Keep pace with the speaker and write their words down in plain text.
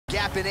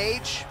gap in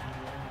age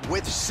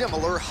with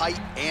similar height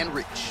and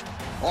reach.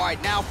 All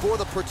right, now for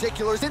the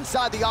particulars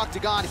inside the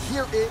octagon,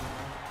 here it.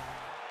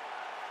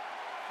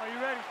 Are you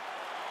ready?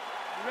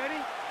 You ready?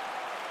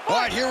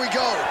 All right, here we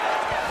go.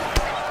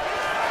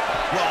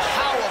 Well,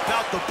 how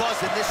about the buzz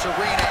in this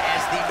arena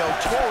as the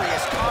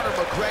notorious Conor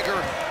McGregor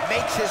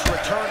makes his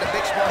return to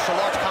mixed martial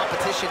arts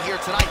competition here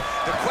tonight?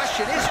 The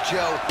question is,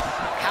 Joe,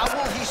 how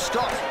will he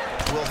start?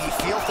 Will he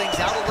feel things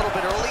out a little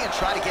bit early and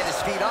try to get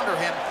his feet under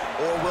him,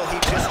 or will he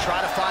just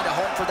try to find a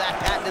home for that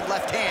patented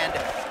left hand?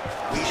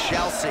 We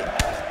shall see.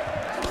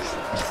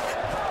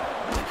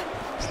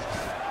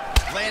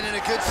 Landing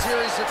a good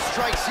series of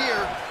strikes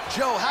here.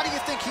 Joe, how do you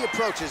think he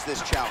approaches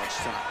this challenge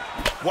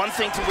tonight? One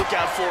thing to look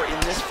out for in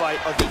this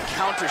fight are the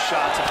counter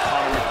shots of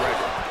Conor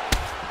McGregor.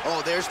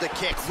 Oh, there's the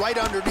kick right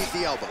underneath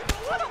the elbow.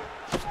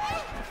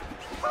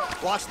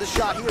 Watch the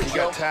shot here, He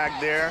Joe. got tagged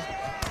there.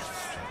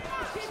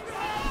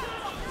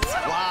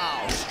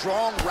 Wow,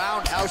 strong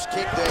roundhouse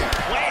kick there.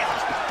 Wham!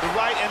 The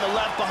right and the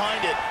left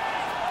behind it.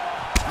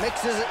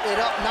 Mixes it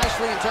up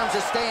nicely in terms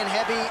of staying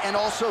heavy and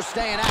also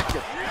staying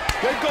active.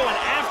 They're going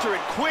after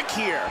it quick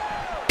here.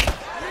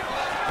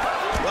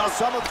 Well,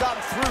 some have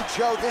gotten through,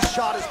 Joe. This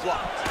shot is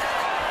blocked.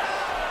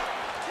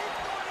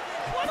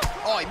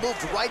 Oh, he moved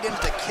right into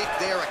the kick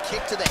there. A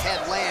kick to the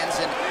head lands,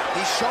 and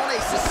he's shown a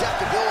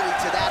susceptibility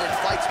to that in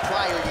fights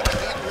prior. You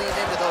can't lean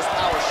into those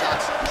power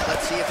shots.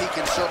 Let's see if he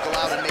can circle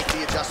out and make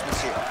the adjustments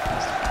here.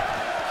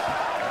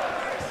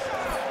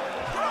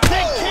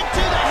 Big kick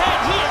to the head.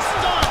 He is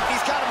stunned.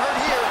 He's got him hurt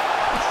here.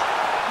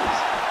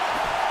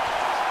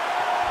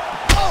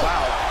 Oh!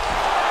 Wow.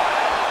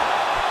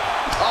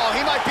 Oh,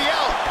 he might be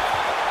out.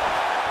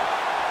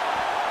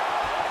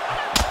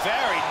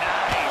 Very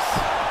nice.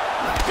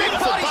 Big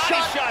body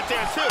shot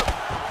there, too.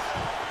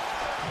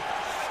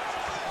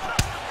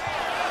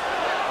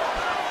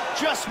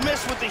 Just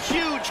missed with the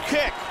huge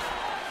kick.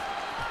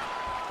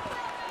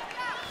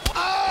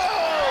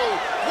 Oh!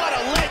 What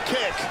a leg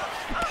kick.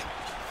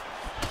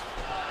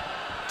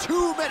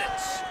 2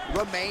 minutes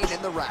remain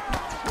in the round.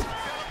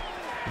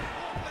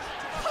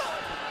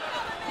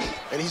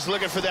 And he's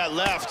looking for that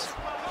left.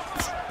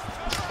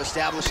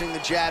 Establishing the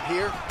jab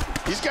here.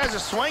 These guys are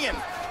swinging.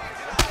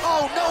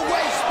 Oh, no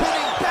way,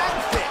 spinning back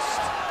fist.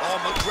 Oh,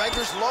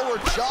 McGregor's lower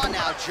jaw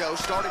now, Joe,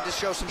 starting to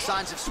show some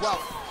signs of swelling.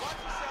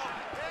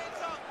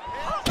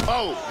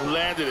 Oh, he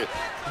landed it.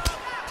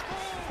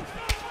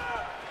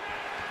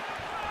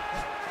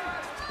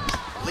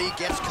 Lee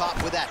gets caught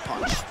with that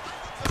punch.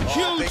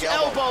 Huge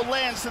elbow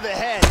lands to the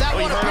head. That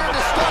one appeared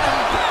to stun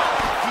him.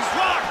 He's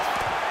rocked.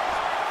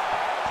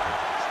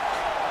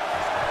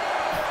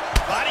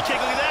 Body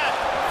kick, look at that.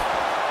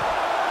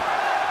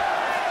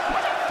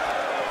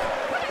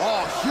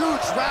 Oh,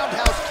 huge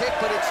roundhouse kick,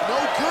 but it's no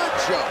good,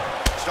 Joe.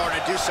 Starting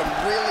to do some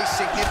really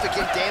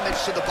significant damage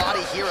to the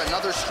body here.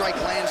 Another strike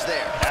lands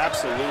there.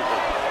 Absolutely.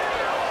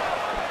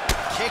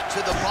 Kick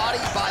to the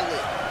body by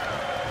Lee.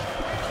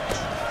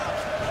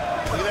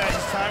 Look at that,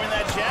 he's timing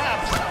that jab.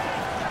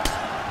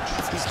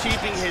 He's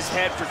keeping his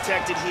head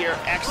protected here.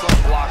 Excellent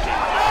blocking. Oh,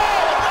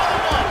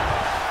 another one!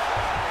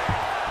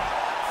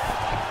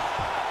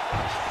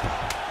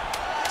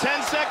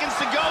 10 seconds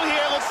to go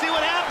here. Let's see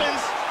what happens.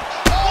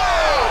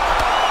 Oh!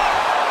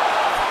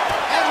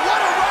 And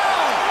what a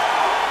round!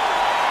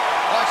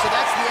 All right, so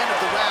that's the end of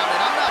the round,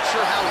 and I'm not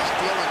sure how he's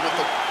dealing with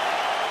the...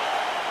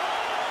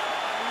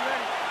 You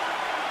ready?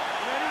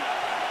 You ready?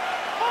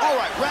 All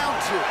right, round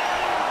 2.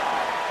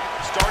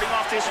 Starting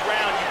off this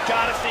round, you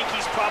gotta think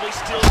he's probably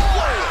still...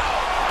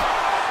 Whoa!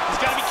 He's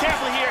gotta be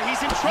careful here.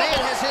 He's in trouble.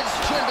 Man, has his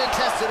chin been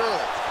tested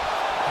early.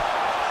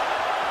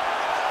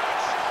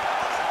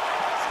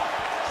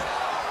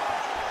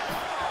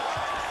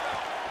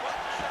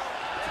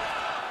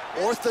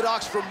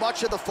 Orthodox for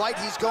much of the fight.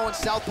 He's going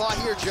southpaw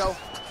here, Joe.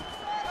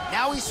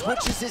 Now he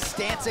switches his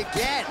stance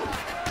again.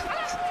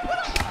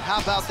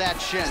 How about that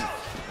chin?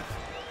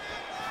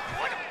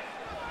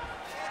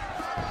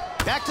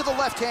 Back to the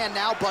left hand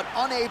now, but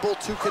unable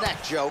to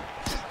connect, Joe.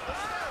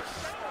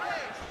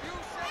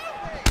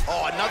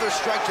 Oh, another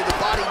strike to the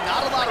body.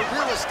 Not a lot of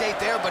real estate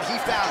there, but he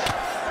found it.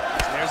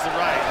 There's the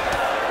right.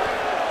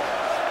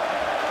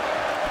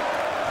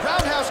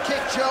 Roundhouse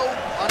kick, Joe.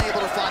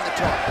 Unable to find the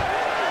target.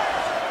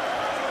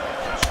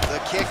 The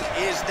kick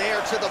is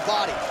there to the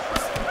body.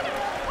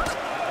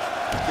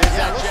 There's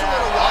Yeah, that looks a jab.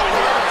 little wobbly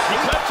Oh, there. he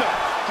clipped him.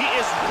 He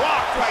is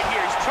rocked right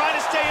here. He's trying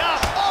to stay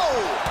up.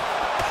 Oh!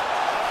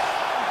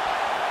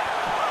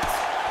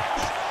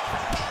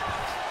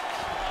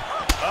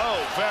 Oh,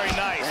 very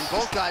nice. And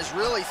both guys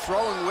really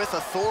throwing with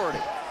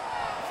authority.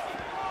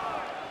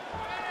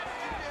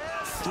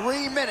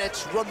 3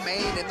 minutes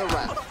remain in the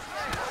round.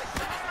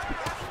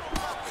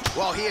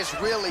 Well, he has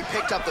really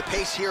picked up the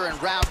pace here in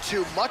round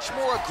 2. Much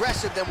more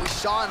aggressive than we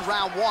saw in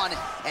round 1,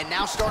 and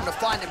now starting to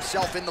find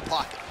himself in the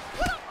pocket.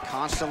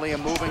 Constantly a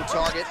moving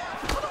target.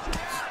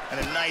 And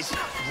a nice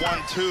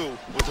 1-2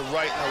 with the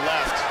right and the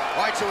left.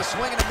 All right, so a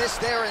swing and a miss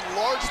there, and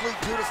largely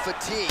due to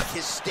fatigue.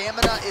 His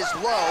stamina is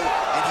low,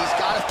 and he's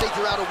got to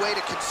figure out a way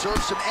to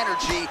conserve some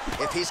energy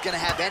if he's going to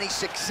have any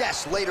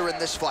success later in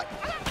this fight.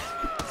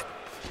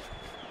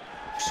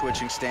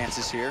 switching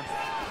stances here.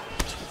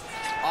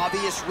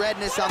 Obvious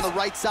redness on the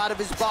right side of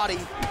his body.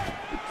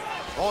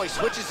 Oh, he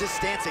switches his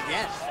stance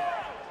again.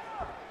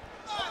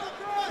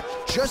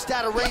 Just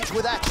out of range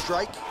with that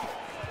strike.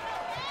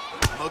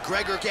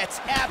 McGregor gets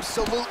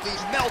absolutely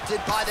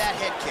melted by that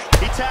head kick.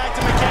 He tagged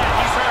him again.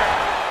 He's hurt.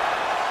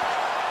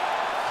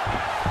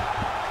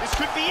 This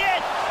could be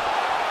it.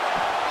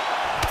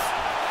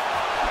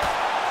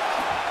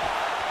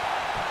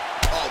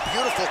 Oh,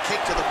 beautiful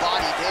kick to the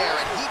body there,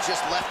 and he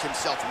just left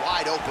himself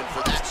wide open for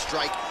that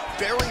strike.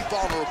 Very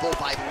vulnerable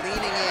by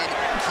leaning in,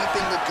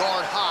 keeping the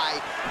guard high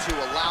to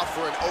allow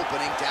for an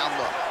opening down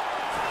low.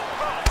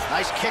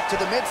 Nice kick to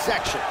the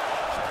midsection.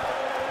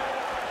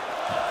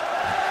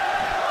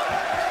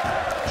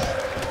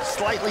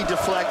 Slightly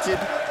deflected.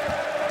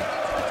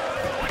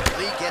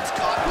 Lee gets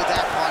caught with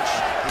that punch.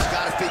 He's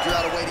got to figure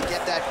out a way to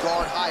get that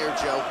guard higher,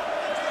 Joe.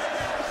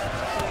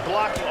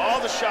 Blocking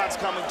all the shots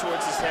coming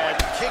towards his head.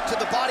 Kick to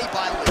the body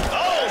by Lee.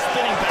 Oh,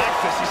 spinning back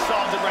fist. He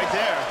solved it right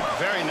there.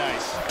 Very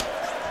nice.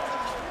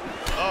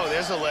 Oh,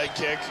 there's a leg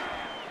kick.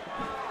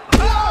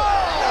 Oh!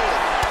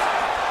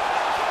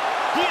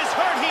 He is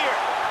hurt here.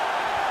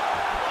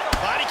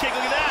 Body kick,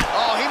 look at that.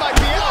 Oh, he might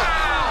be out.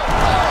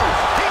 Oh,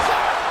 he's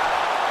out.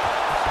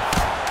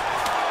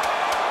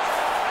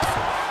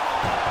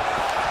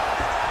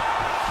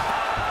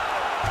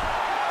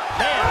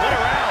 Man, what a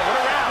round, what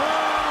a round.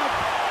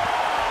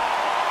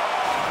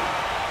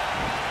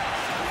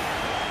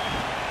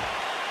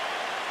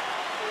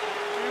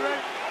 Are you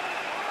ready?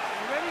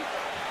 You ready?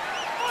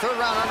 Third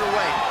round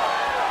underway.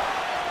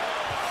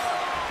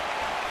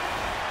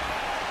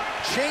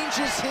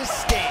 Changes his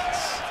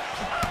stance.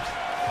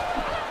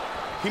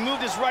 He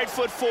moved his right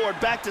foot forward,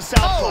 back to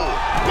southpaw. Oh.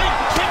 Big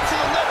kick to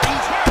the liver.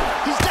 He's hurt.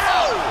 He's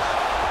down.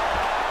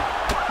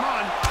 Come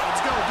on, let's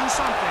go, do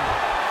something.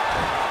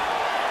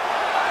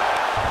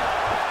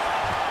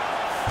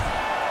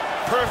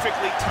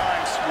 Perfectly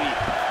timed sweep.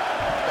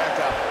 Back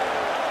up.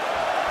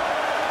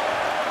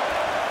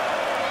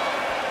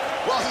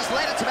 Well, he's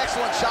landed some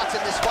excellent shots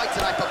in this fight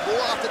tonight, but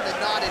more often than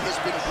not, it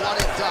has been one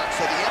and done.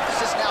 So the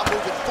emphasis now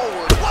moving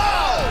forward.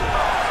 Whoa!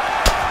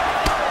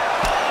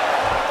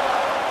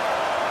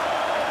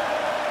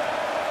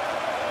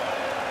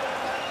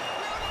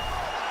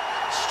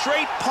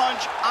 Straight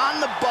punch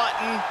on the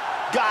button,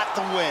 got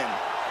the win.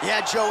 Yeah,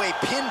 Joe, a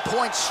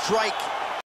pinpoint strike